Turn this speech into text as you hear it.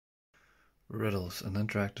Riddles, an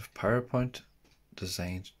interactive PowerPoint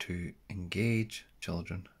designed to engage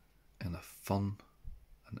children in a fun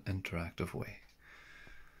and interactive way.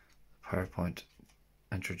 PowerPoint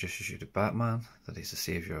introduces you to Batman, that he's the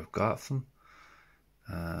saviour of Gotham,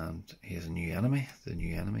 and he has a new enemy. The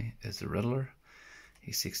new enemy is the Riddler.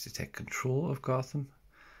 He seeks to take control of Gotham,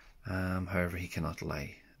 however he cannot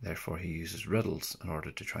lie. Therefore he uses riddles in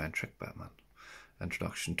order to try and trick Batman.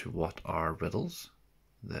 Introduction to what are riddles.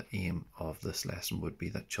 The aim of this lesson would be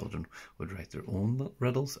that children would write their own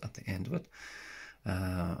riddles at the end of it.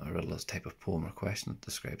 A riddle is a type of poem or question that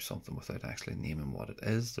describes something without actually naming what it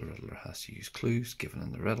is. The riddler has to use clues given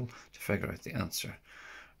in the riddle to figure out the answer.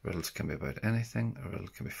 Riddles can be about anything. A riddle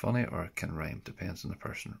can be funny or it can rhyme, depends on the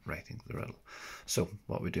person writing the riddle. So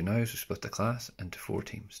what we do now is we split the class into 4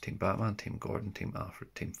 teams. Team Batman, Team Gordon, Team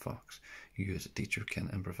Alfred, Team Fox. You as a teacher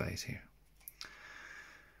can improvise here.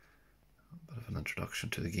 A bit of an introduction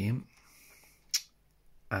to the game,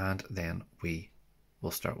 and then we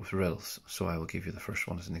will start with riddles. So I will give you the first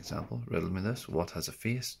one as an example. Riddle me this: what has a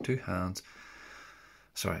face, 2 hands?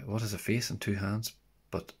 Sorry, what has a face and 2 hands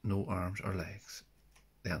but no arms or legs?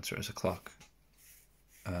 The answer is a clock.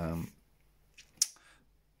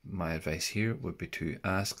 My advice here would be to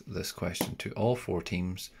ask this question to all 4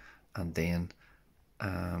 teams, and then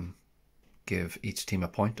give each team a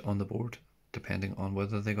point on the board depending on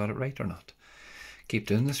whether they got it right or not. Keep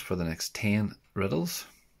doing this for the next 10 riddles.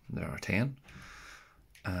 There are 10.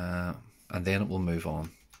 And then it will move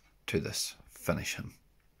on to this. Finish him.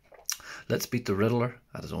 Let's beat the Riddler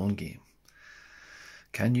at his own game.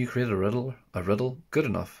 Can you create a riddle good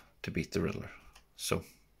enough to beat the Riddler? So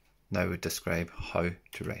now we describe how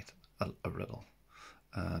to write a riddle.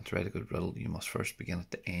 To write a good riddle, you must first begin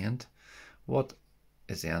at the end. What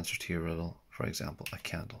is the answer to your riddle? For example, a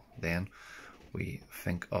candle. Then we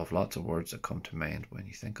think of lots of words that come to mind when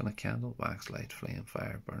you think on a candle: wax, light, flame,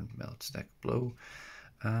 fire, burn, melt, stick, blow.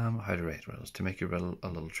 How to write riddles. To make your riddle a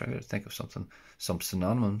little trickier, think of some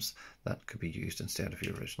synonyms that could be used instead of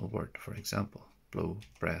your original word. For example, blow,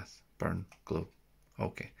 breath, burn, glow.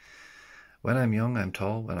 Okay. When I'm young, I'm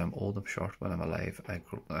tall. When I'm old, I'm short. When I'm alive,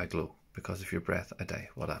 I glow. Because of your breath, I die.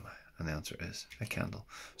 What am I? And the answer is a candle.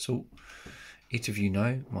 So each of you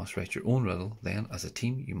now must write your own riddle. Then, as a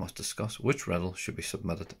team, you must discuss which riddle should be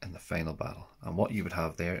submitted in the final battle. And what you would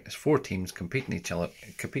have there is 4 teams competing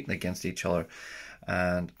against each other,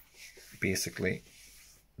 and basically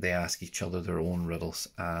they ask each other their own riddles.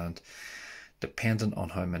 And depending on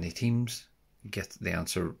how many teams get the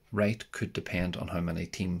answer right, could depend on how many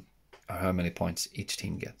points each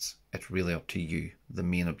team gets. It's really up to you. The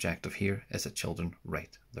main objective here is that children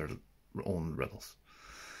write their own riddles.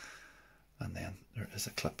 And then there is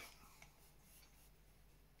a clip.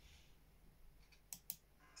 And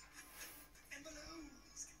below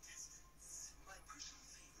these contestants, my personal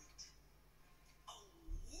favorite, a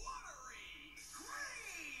watery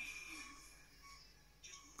grave.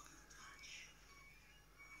 Just one touch.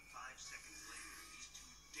 5 seconds later, these 2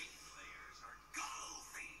 date players are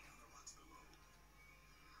golfing on the rocks below.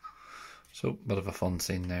 So, bit of a fun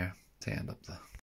scene there to end up the